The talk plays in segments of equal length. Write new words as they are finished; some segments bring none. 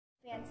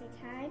crazy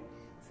time.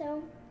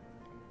 So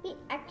we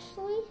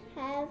actually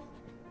have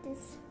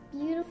this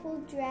beautiful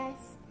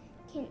dress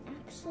can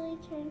actually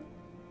turn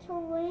to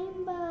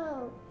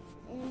rainbow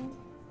and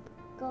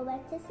go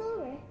back to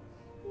silver.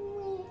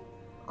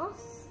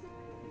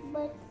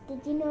 But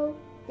did you know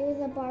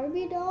there's a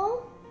Barbie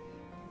doll?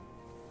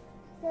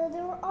 So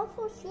there were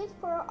also shoes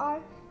for our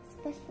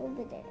special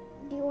visit.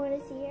 Do you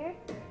want to see her?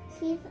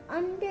 She's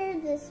under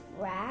this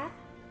wrap.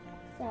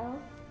 So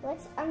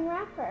let's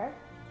unwrap her.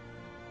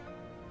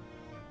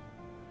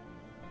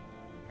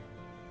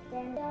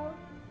 Then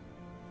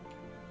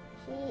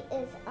she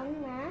is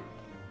unwrapped.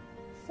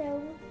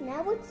 So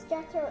now let's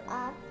dress her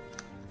up.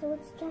 So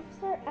let's dress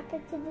her up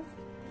into this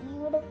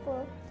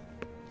beautiful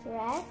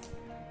dress.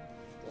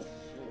 This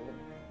shoe.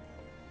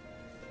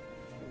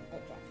 The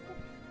dress.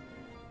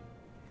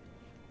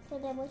 So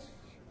then let's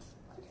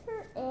put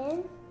her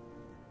in.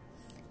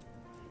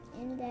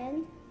 And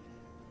then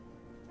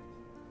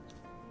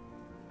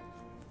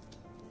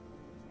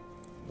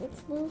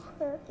let's move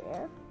her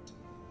here.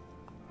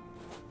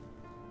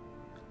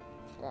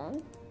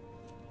 Then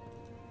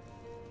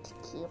to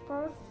keep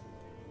her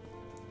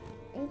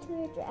into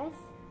the dress.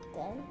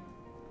 Then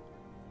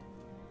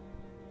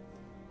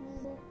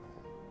the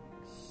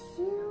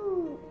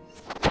shoes.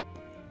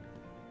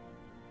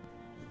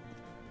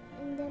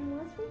 And then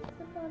once we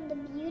put on the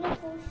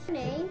beautiful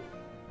name,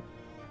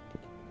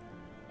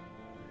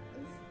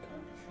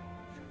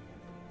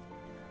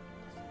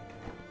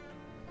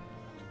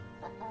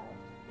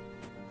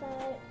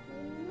 but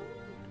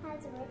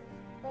has her,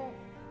 but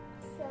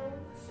so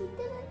she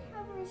doesn't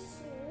have her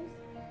shoes,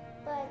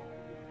 but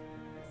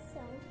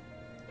so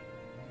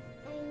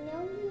I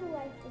know you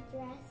like the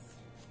dress,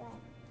 but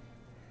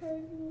her,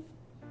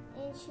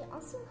 and she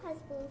also has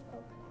blue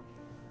coconut,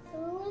 so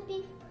it would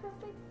be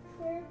perfect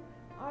for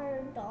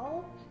our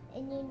doll.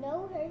 And you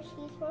know her,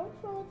 she's from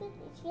Frozen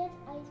and she has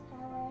ice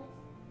powers.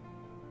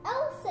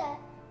 Elsa,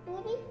 it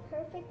would be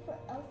perfect for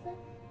Elsa,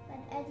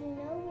 but as you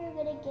know, we're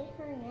gonna get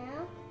her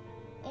now,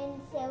 and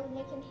so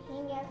they can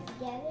hang out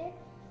together.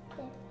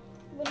 So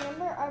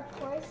remember our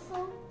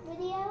porcelain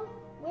video?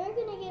 We're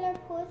gonna get our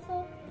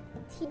porcelain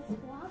to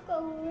walk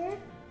over.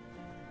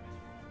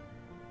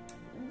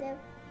 Then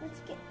let's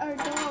get our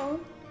doll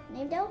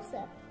named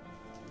Elsa.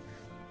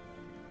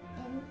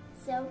 And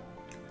so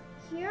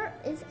here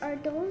is our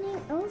doll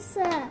named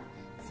Elsa.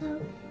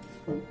 So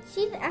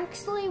she's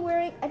actually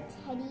wearing a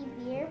teddy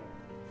bear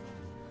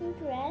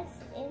dress,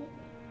 and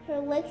her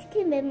legs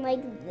can bend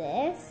like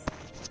this.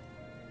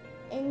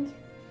 And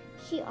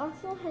she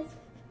also has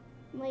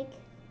like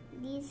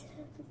these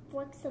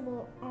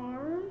flexible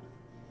arms.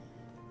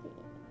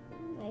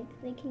 Like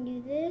they can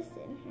do this,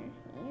 and her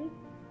hand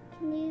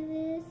can do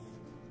this,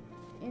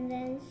 and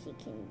then she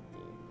can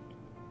do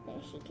this, and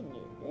then she can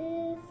do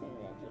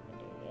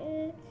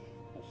this.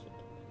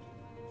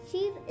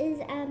 She is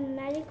a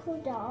magical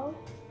doll,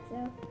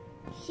 so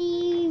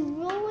she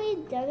really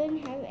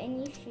doesn't have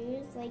any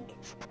shoes like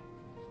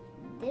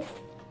this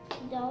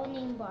doll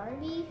named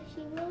Barbie.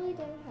 She really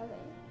doesn't have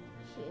any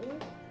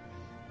shoes.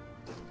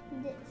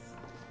 This.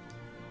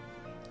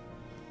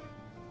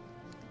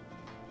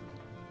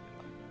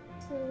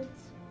 So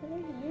let's put her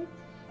here,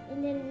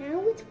 and then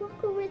now let's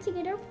walk over to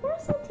get our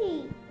porcelain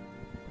tea.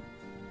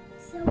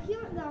 So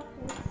here is our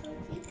porcelain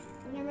tea.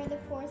 Remember the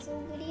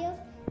porcelain video?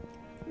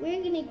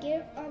 We're gonna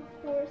get our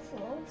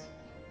porcelains.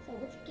 So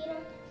let's get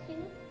our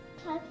two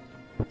cups.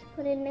 Let's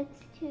put it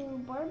next to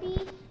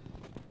Barbie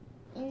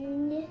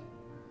and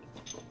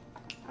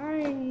our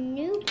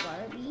new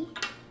Barbie.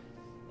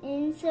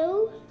 And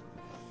so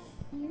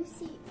you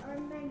see our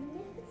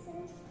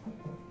magnificent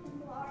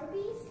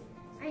Barbies.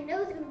 I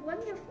know they're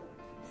wonderful.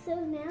 So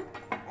now,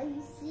 as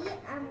you see,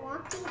 I'm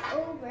walking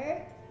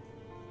over,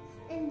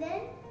 and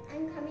then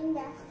I'm coming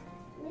back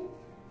with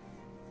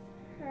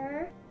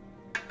her.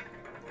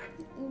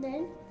 And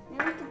then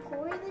now we can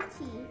pour the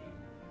tea.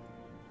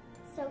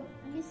 So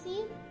you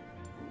see,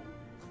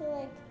 so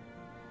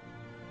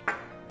like,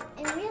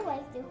 in real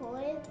life they hold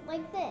it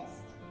like this,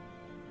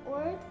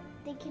 or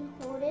they can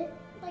hold it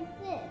like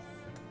this.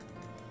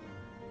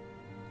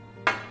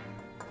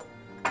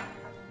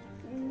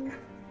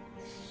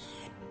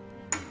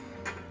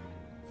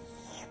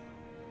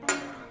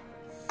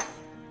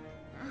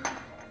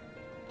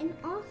 And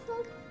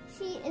also,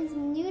 she is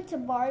new to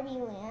Barbie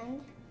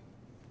Land.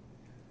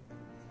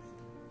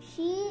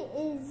 She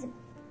is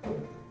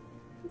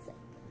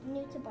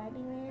new to Barbie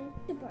Land.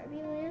 To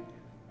Barbie Land,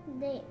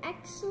 they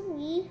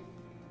actually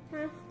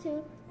have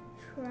to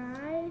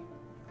try.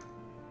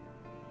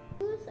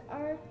 Shoes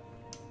are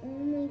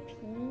only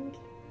pink,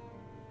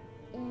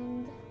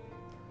 and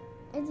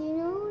as you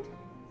know,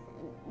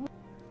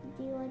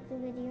 do you like the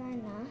video or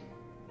not?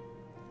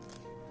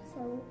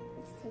 So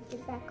let's take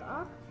it back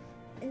off,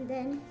 and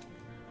then